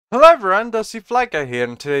Hello everyone, Dusty Flight Guy here.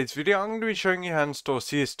 In today's video I'm going to be showing you how to install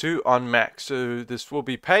CS2 on Mac. So this will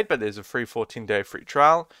be paid, but there's a free 14-day free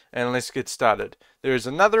trial, and let's get started. There is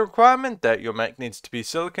another requirement that your Mac needs to be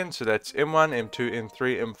silicon, so that's M1, M2,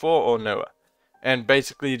 M3, M4 or newer. And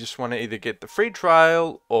basically you just want to either get the free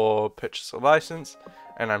trial or purchase a license,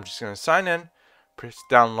 and I'm just going to sign in, press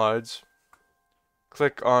downloads,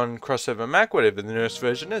 click on crossover Mac, whatever the newest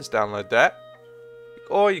version is, download that,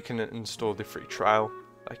 or you can install the free trial.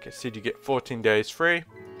 Like I said, you get 14 days free,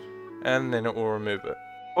 and then it will remove it.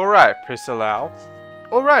 Alright, press allow.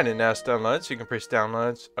 Alright, and now it's downloads. You can press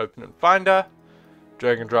downloads, open in Finder,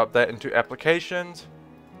 drag and drop that into applications,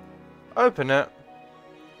 open it.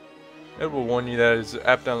 It will warn you that it's an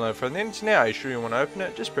app download from the internet. Are you sure you want to open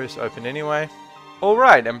it? Just press open anyway.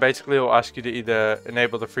 Alright, and basically it will ask you to either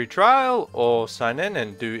enable the free trial or sign in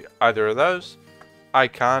and do either of those. I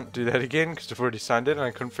can't do that again because I've already signed in and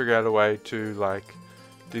I couldn't figure out a way to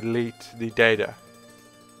delete the data.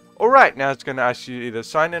 Alright, now it's going to ask you either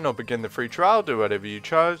sign in or begin the free trial, do whatever you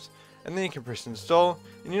chose, and then you can press install.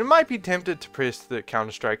 And you might be tempted to press the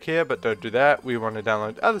Counter-Strike here, but don't do that. We want to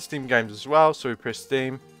download other Steam games as well, so we press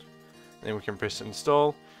Steam, then we can press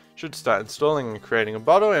install. Should start installing and creating a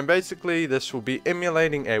bottle, and basically this will be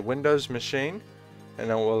emulating a Windows machine, and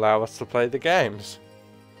it will allow us to play the games.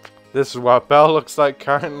 This is what Belle looks like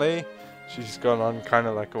currently. She's gone on kind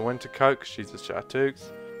of like a winter coat because she's a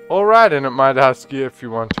Chartreuse. Alright, and it might ask you if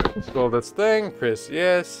you want to install this thing. Press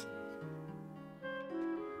yes.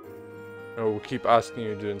 It will keep asking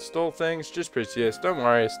you to install things. Just press yes. Don't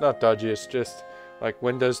worry, it's not dodgy. It's just like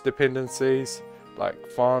Windows dependencies,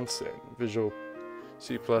 like fonts and Visual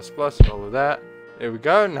C++ and all of that. There we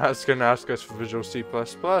go. Now it's going to ask us for Visual C++.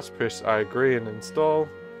 Press I agree and install.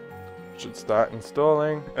 Should start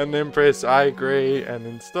installing, and then press I agree and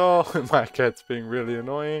install. My cat's being really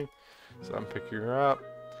annoying, so I'm picking her up.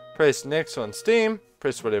 Press next on Steam,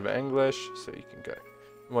 press whatever English, so you can go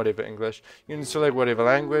whatever English. You can select whatever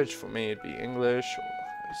language. For me it'd be English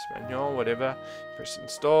or Espanol, whatever. Press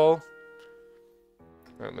install,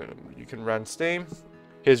 and then you can run Steam.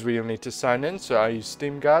 Here's where you'll need to sign in, so I use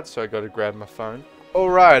Steam Guard, so I gotta grab my phone.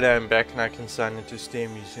 Alright, I'm back and I can sign into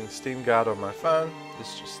Steam using Steam Guard on my phone.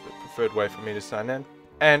 This is just the preferred way for me to sign in.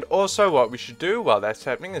 And also what we should do while that's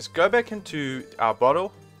happening is go back into our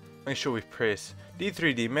bottle, make sure we press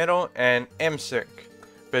D3D Metal and MSync.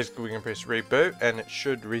 Basically we can press reboot and it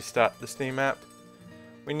should restart the Steam app.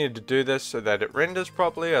 We need to do this so that it renders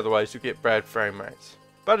properly, otherwise you get bad frame rates.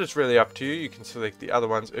 But it's really up to you. You can select the other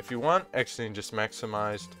ones if you want. Actually just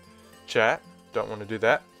maximized chat, don't want to do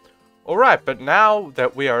that. Alright, but now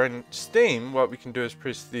that we are in Steam, what we can do is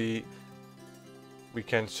we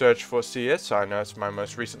can search for CS, so I know it's my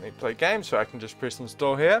most recently played game, so I can just press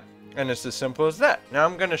install here, and it's as simple as that. Now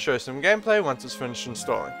I'm going to show some gameplay once it's finished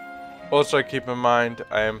installing. Also keep in mind,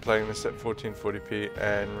 I am playing this at 1440p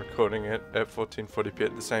and recording it at 1440p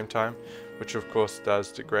at the same time, which of course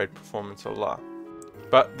does degrade performance a lot.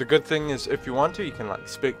 But the good thing is, if you want to, you can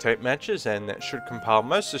spectate matches, and that should compile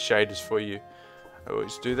most of the shaders for you. I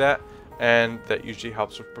always do that, and that usually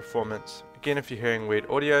helps with performance. Again, if you're hearing weird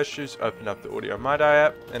audio issues, open up the Audio My Day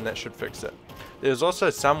app, and that should fix it. There's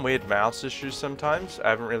also some weird mouse issues sometimes.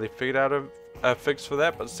 I haven't really figured out a fix for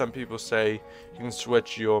that, but some people say you can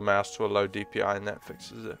switch your mouse to a low DPI, and that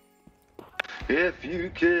fixes it. If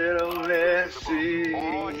you could only see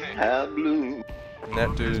how blue. And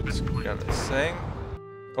that dude's gonna sing.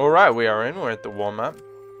 Alright, we are in. We're at the warm-up.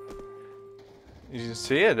 You can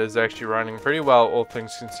see it is actually running pretty well, all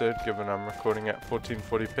things considered, given I'm recording at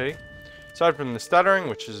 1440p. Aside from the stuttering,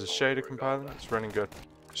 which is a shader compiler, it's running good.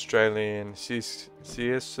 Australian CS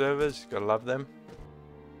servers, you gotta love them.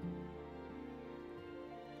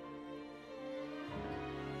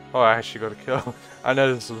 Oh, I actually got a kill. I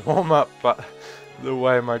know this is warm up, but the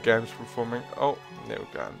way my game's performing. Oh, there we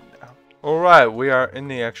go now. Alright, we are in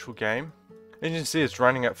the actual game. As you can see, it's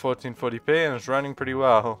running at 1440p and it's running pretty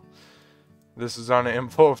well. This is on an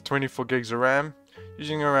M4 of 24 gigs of RAM,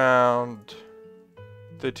 using around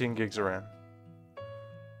 13 gigs of RAM.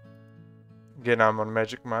 Again, I'm on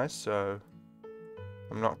Magic Mice, so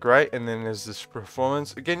I'm not great. And then there's this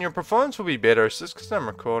performance. Again, your performance will be better. It's just because I'm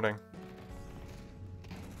recording.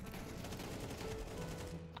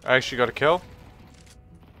 I actually got a kill.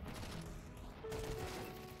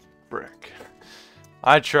 Brick.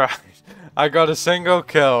 I tried. I got a single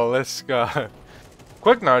kill. Let's go.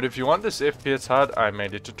 Quick note, if you want this FPS HUD, I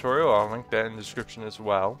made a tutorial. I'll link that in the description as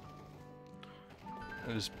well.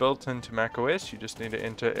 It is built into macOS. You just need to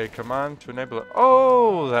enter a command to enable it.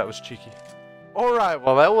 Oh, that was cheeky. Alright,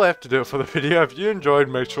 well that will have to do it for the video. If you enjoyed,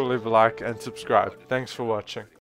 make sure to leave a like and subscribe. Thanks for watching.